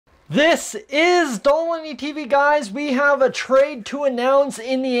This is Dolany TV, guys. We have a trade to announce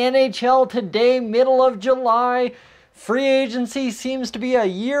in the NHL today, middle of July. Free agency seems to be a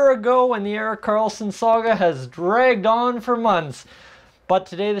year ago, and the Erik Karlsson saga has dragged on for months. But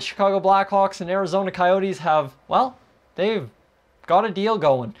today the Chicago Blackhawks and Arizona Coyotes have, well, they've got a deal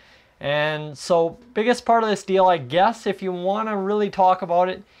going. And so, biggest part of this deal, I guess, if you want to really talk about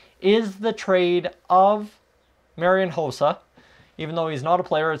it, is the trade of Marian Hossa. Even though he's not a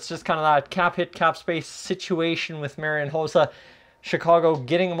player, it's just kind of that cap hit, cap space situation with Marian Hossa. Chicago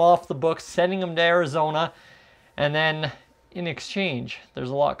getting him off the books, sending him to Arizona. And then in exchange,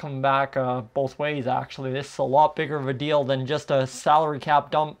 there's a lot coming back both ways, actually. This is a lot bigger of a deal than just a salary cap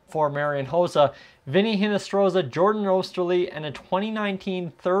dump for Marian Hossa. Vinny Hinostroza, Jordan Oesterle, and a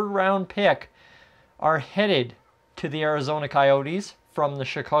 2019 third-round pick are headed to the Arizona Coyotes from the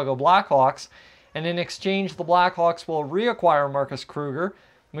Chicago Blackhawks. And in exchange, the Blackhawks will reacquire Marcus Kruger,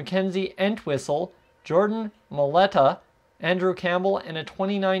 Mackenzie Entwistle, Jordan Mailata, Andrew Campbell, and a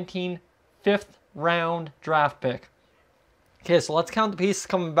 2019 fifth-round draft pick. Okay, so let's count the pieces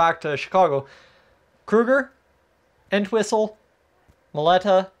coming back to Chicago. Kruger, Entwistle,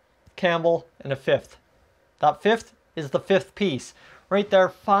 Mailata, Campbell, and a fifth. That fifth is the fifth piece. Right there,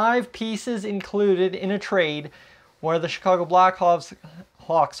 5 pieces included in a trade where the Chicago Blackhawks,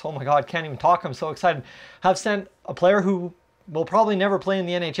 oh my god, can't even talk, I'm so excited, have sent a player who will probably never play in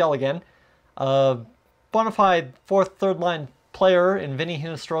the NHL again, a bona fide fourth, third line player in Vinny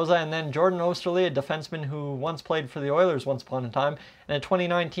Hinostroza, and then Jordan Oesterle, a defenseman who once played for the Oilers once upon a time, and a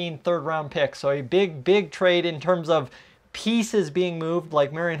 2019 third round pick. So a big trade in terms of pieces being moved,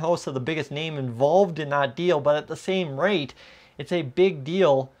 like Marian Hossa, the biggest name involved in that deal, but at the same rate, it's a big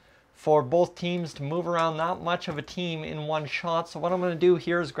deal for both teams to move around that much of a team in one shot. So what I'm going to do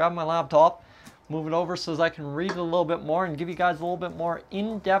here is grab my laptop, move it over so as I can read it a little bit more and give you guys a little bit more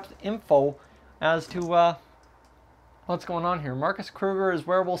in-depth info as to what's going on here. Marcus Kruger is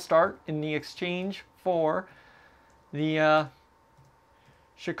where we'll start in the exchange for the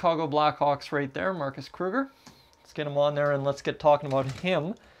Chicago Blackhawks right there. Marcus Kruger. Let's get him on there and let's get talking about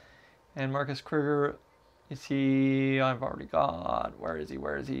him. And Marcus Kruger, you see, I've already got, where is he?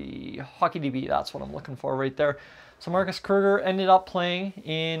 Hockey DB, that's what I'm looking for right there. So Marcus Kruger ended up playing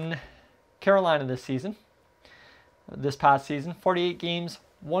in Carolina this past season. 48 games,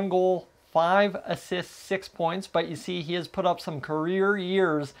 1 goal, 5 assists, 6 points. But you see, he has put up some career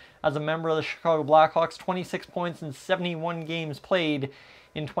years as a member of the Chicago Blackhawks. 26 points in 71 games played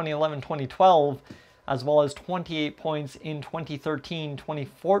in 2011-2012. As well as 28 points in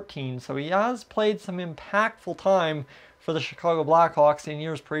 2013-2014. So he has played some impactful time for the Chicago Blackhawks in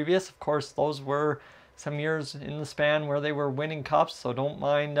years previous. Of course, those were some years in the span where they were winning cups. So don't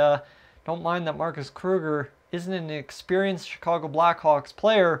mind that Marcus Kruger isn't an experienced Chicago Blackhawks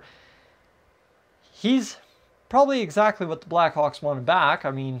player. He's probably exactly what the Blackhawks wanted back.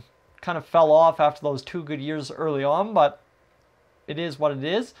 I mean, kind of fell off after those 2 good years early on, but it is what it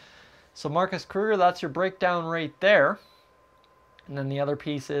is. So Marcus Kruger, that's your breakdown right there. And then the other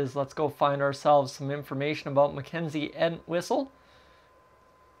piece is, let's go find ourselves some information about Mackenzie Entwistle.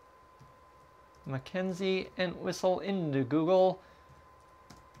 Mackenzie Entwistle into Google.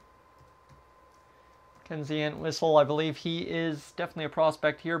 Mackenzie Entwistle, I believe he is definitely a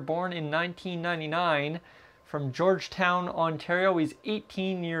prospect here. Born in 1999 from Georgetown, Ontario. He's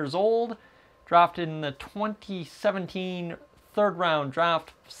 18 years old. Drafted in the 2017 third round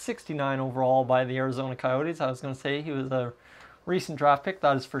draft, 69 overall by the Arizona Coyotes. I was going to say he was a recent draft pick,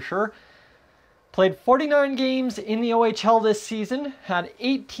 that is for sure. Played 49 games in the OHL this season, had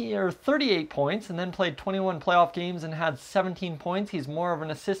 38 points, and then played 21 playoff games and had 17 points. He's more of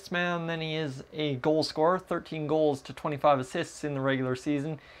an assists man than he is a goal scorer. 13 goals to 25 assists in the regular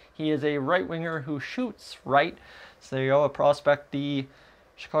season. He is a right winger who shoots right. So there you go, a prospect the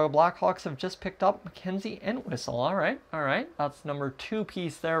Chicago Blackhawks have just picked up, Mackenzie Entwistle. All right. That's number 2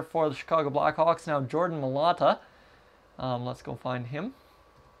 piece there for the Chicago Blackhawks. Now Jordan Mailata. Let's go find him.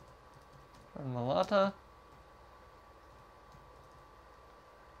 Jordan Mailata.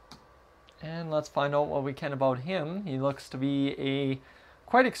 And let's find out what we can about him. He looks to be a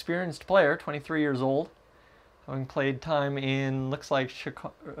quite experienced player, 23 years old. Having played time in looks like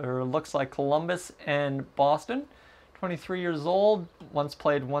Columbus and Boston. 23 years old, once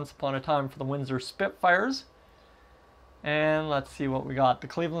upon a time for the Windsor Spitfires. And let's see what we got. The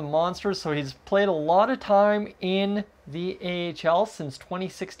Cleveland Monsters. So he's played a lot of time in the AHL since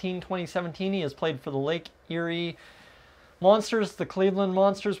 2016-2017. He has played for the Lake Erie Monsters, the Cleveland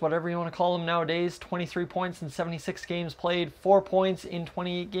Monsters, whatever you want to call them nowadays. 23 points in 76 games played, 4 points in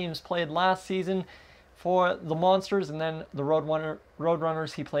 28 games played last season. for the Monsters, and then the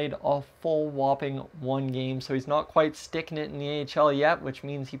Roadrunners, he played a full whopping 1 game, so he's not quite sticking it in the AHL yet, which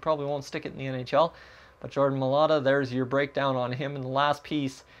means he probably won't stick it in the NHL. But Jordan Mailata, there's your breakdown on him. And the last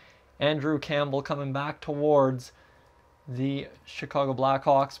piece, Andrew Campbell coming back towards the Chicago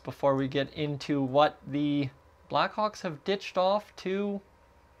Blackhawks before we get into what the Blackhawks have ditched off to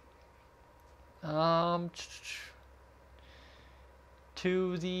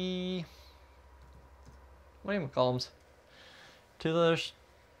the, what do you call them? To the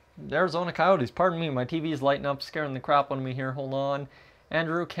Arizona Coyotes. Pardon me, my TV is lighting up, scaring the crap out of me here. Hold on.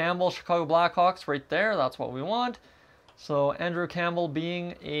 Andrew Campbell, Chicago Blackhawks, right there. That's what we want. So Andrew Campbell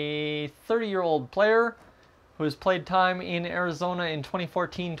being a 30-year-old player who has played time in Arizona in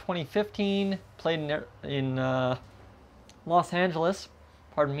 2014-2015, played in Los Angeles,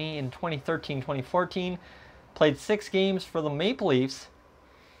 pardon me, in 2013-2014, played 6 games for the Maple Leafs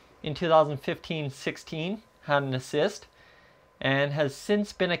in 2015-16, had an assist, and has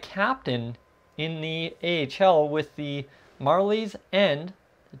since been a captain in the AHL with the Marlies and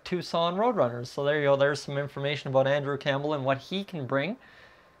the Tucson Roadrunners. So there you go, there's some information about Andrew Campbell and what he can bring.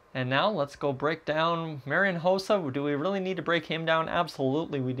 And now let's go break down Marian Hossa. Do we really need to break him down?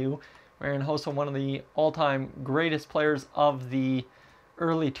 Absolutely we do. Marian Hossa, one of the all-time greatest players of the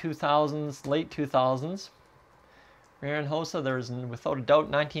early 2000s, late 2000s. Marian Hossa, there's without a doubt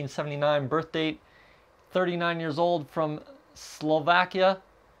 1979 birth date, 39 years old, from Slovakia.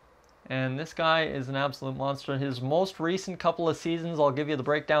 And this guy is an absolute monster. His most recent couple of seasons, I'll give you the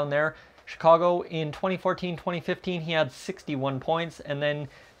breakdown there. Chicago in 2014-2015, he had 61 points, and then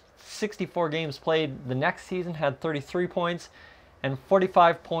 64 games played the next season, had 33 points, and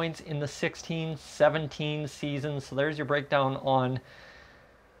 45 points in the 16-17 season. So there's your breakdown on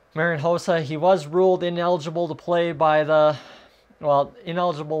Marian Hossa. He was ruled ineligible to play by the,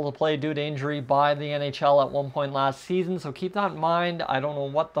 ineligible to play due to injury by the NHL at one point last season. So keep that in mind. I don't know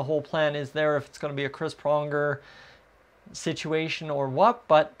what the whole plan is there, if it's going to be a Chris Pronger situation or what,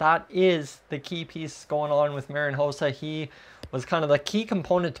 but that is the key piece going on with Marian Hossa. He was kind of the key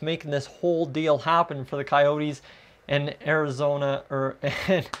component to making this whole deal happen for the Coyotes and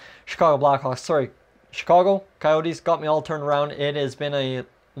and Chicago Blackhawks. Sorry, Chicago Coyotes got me all turned around. It has been a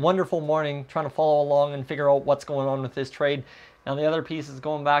wonderful morning trying to follow along and figure out what's going on with this trade. Now the other piece is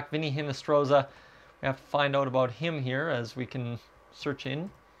going back, Vinny Hinostroza. We have to find out about him here as we can search in.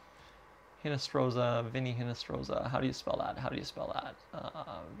 Hinostroza, Vinny Hinostroza. How do you spell that? How do you spell that?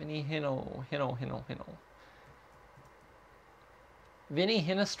 Vinny Hino. Vinny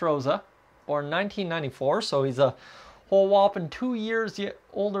Hinostroza, born 1994, so he's a whole whopping 2 years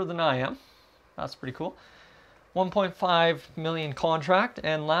older than I am. That's pretty cool. 1.5 million contract,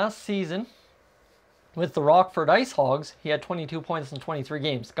 and last season with the Rockford Ice Hogs, he had 22 points in 23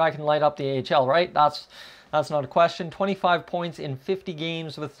 games. The guy can light up the AHL, right? That's not a question. 25 points in 50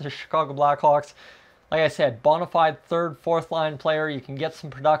 games with the Chicago Blackhawks. Like I said, bona fide third, fourth line player. You can get some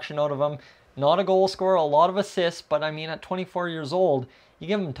production out of him. Not a goal scorer, a lot of assists, but I mean, at 24 years old, you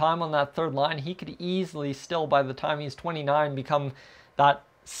give him time on that third line, he could easily still, by the time he's 29, become that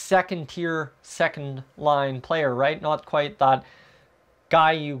second-tier, second-line player, right? Not quite that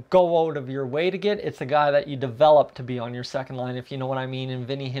guy you go out of your way to get. It's the guy that you develop to be on your second line, if you know what I mean, in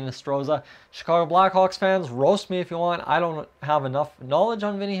Vinny Hinostroza. Chicago Blackhawks fans, roast me if you want. I don't have enough knowledge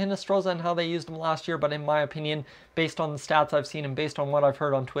on Vinny Hinostroza and how they used him last year, but in my opinion, based on the stats I've seen and based on what I've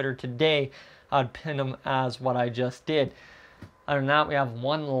heard on Twitter today, I'd pin him as what I just did. Other than that, we have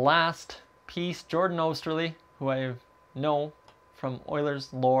one last piece, Jordan Oesterle, who I know from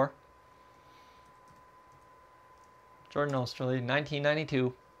Oilers lore. Jordan Oesterle,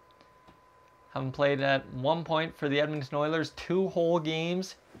 1992. Having played at one point for the Edmonton Oilers 2 whole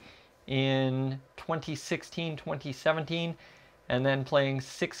games in 2016-2017, and then playing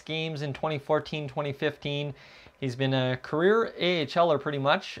 6 games in 2014-2015. He's been a career AHLer pretty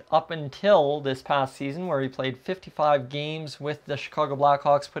much up until this past season, where he played 55 games with the Chicago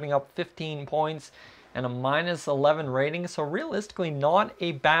Blackhawks, putting up 15 points and a -11 rating. So realistically, not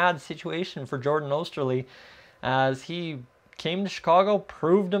a bad situation for Jordan Oesterle, as he came to Chicago,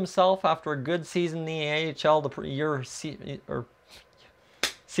 proved himself after a good season in the AHL the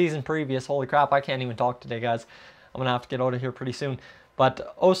season previous. Holy crap, I can't even talk today, guys. I'm going to have to get out of here pretty soon.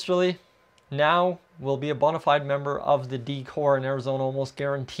 But Oesterle now will be a bona fide member of the D Corps in Arizona, almost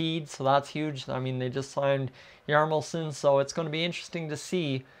guaranteed, so that's huge. I mean, they just signed Yarmelson, so it's going to be interesting to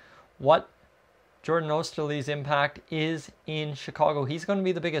see what Jordan Oesterle's impact is in Chicago. He's going to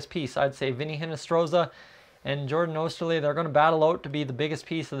be the biggest piece, I'd say. Vinny Hinostroza and Jordan Oesterle, they're going to battle out to be the biggest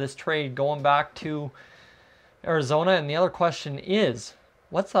piece of this trade going back to Arizona. And the other question is,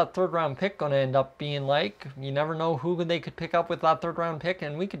 what's that third round pick going to end up being like? You never know who they could pick up with that third round pick,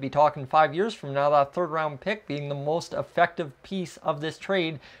 and we could be talking 5 years from now, that third round pick being the most effective piece of this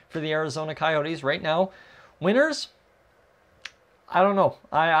trade for the Arizona Coyotes right now. Winners? I don't know.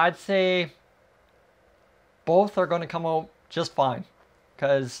 I'd say both are going to come out just fine,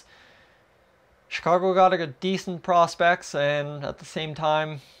 because Chicago got a decent prospects, and at the same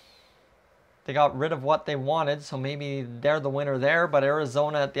time, they got rid of what they wanted, so maybe they're the winner there. But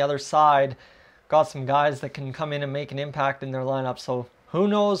Arizona at the other side got some guys that can come in and make an impact in their lineup. So who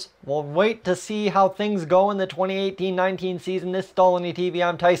knows? We'll wait to see how things go in the 2018-19 season. This is Dolany TV.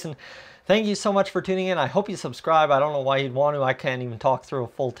 I'm Tyson. Thank you so much for tuning in. I hope you subscribe. I don't know why you'd want to. I can't even talk through a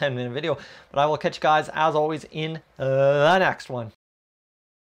full 10-minute video. But I will catch you guys, as always, in the next one.